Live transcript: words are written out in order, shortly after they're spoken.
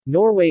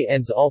Norway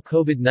ends all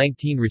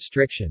COVID-19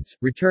 restrictions,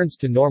 returns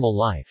to normal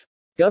life.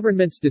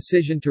 Government's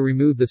decision to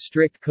remove the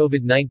strict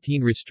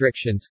COVID-19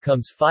 restrictions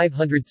comes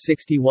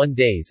 561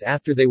 days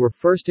after they were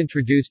first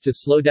introduced to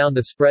slow down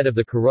the spread of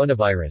the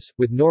coronavirus,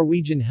 with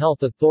Norwegian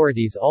health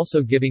authorities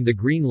also giving the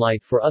green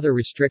light for other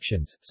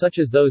restrictions, such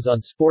as those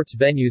on sports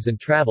venues and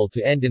travel,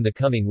 to end in the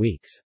coming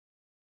weeks.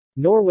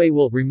 Norway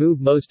will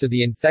remove most of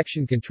the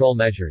infection control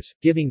measures,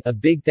 giving a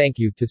big thank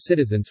you to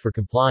citizens for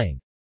complying.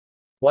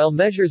 While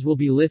measures will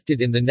be lifted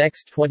in the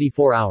next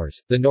 24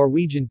 hours, the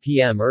Norwegian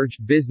PM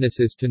urged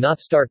businesses to not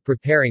start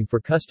preparing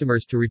for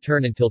customers to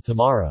return until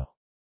tomorrow.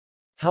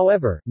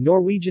 However,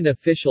 Norwegian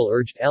official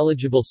urged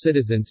eligible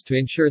citizens to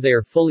ensure they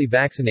are fully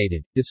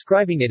vaccinated,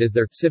 describing it as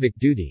their civic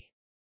duty.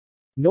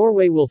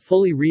 Norway will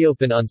fully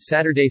reopen on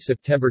Saturday,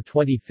 September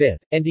 25,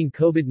 ending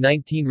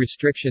COVID-19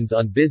 restrictions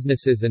on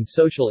businesses and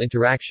social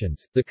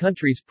interactions, the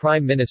country's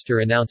prime minister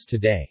announced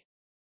today.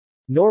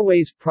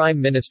 Norway's Prime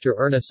Minister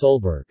Erna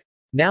Solberg.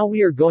 Now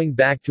we are going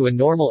back to a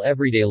normal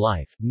everyday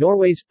life,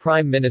 Norway's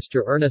Prime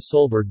Minister Erna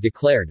Solberg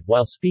declared,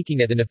 while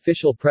speaking at an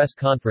official press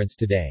conference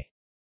today.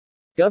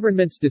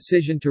 Government's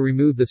decision to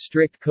remove the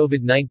strict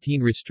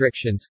COVID-19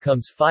 restrictions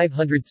comes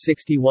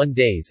 561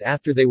 days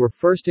after they were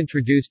first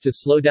introduced to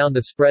slow down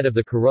the spread of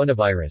the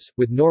coronavirus,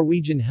 with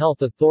Norwegian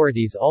health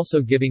authorities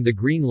also giving the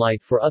green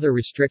light for other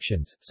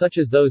restrictions, such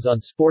as those on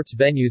sports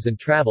venues and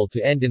travel,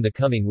 to end in the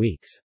coming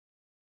weeks.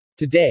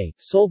 Today,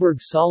 Solberg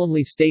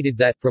solemnly stated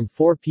that, from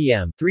 4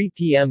 p.m. 3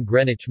 p.m.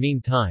 Greenwich Mean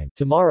Time,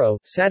 tomorrow,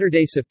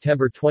 Saturday,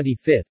 September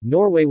 25,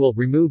 Norway will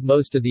remove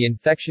most of the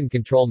infection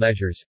control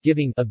measures,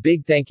 giving a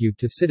big thank you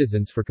to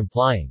citizens for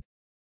complying.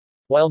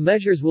 While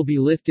measures will be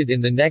lifted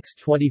in the next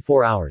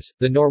 24 hours,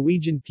 the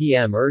Norwegian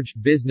PM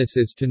urged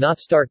businesses to not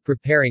start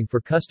preparing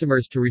for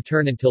customers to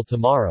return until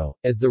tomorrow,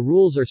 as the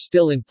rules are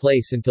still in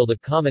place until the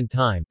common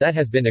time that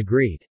has been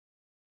agreed.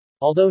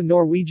 Although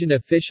Norwegian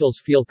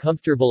officials feel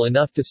comfortable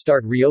enough to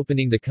start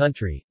reopening the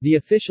country, the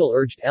official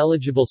urged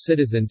eligible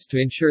citizens to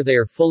ensure they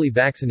are fully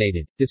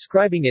vaccinated,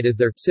 describing it as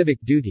their civic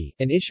duty,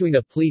 and issuing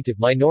a plea to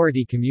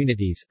minority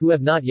communities who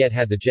have not yet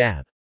had the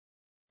jab.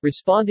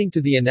 Responding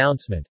to the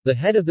announcement, the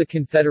head of the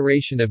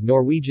Confederation of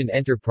Norwegian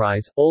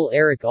Enterprise, Ole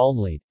Erik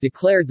Almlid,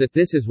 declared that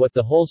this is what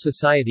the whole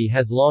society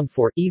has longed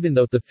for, even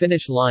though the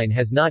finish line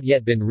has not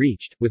yet been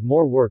reached, with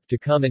more work to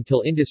come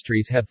until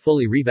industries have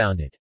fully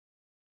rebounded.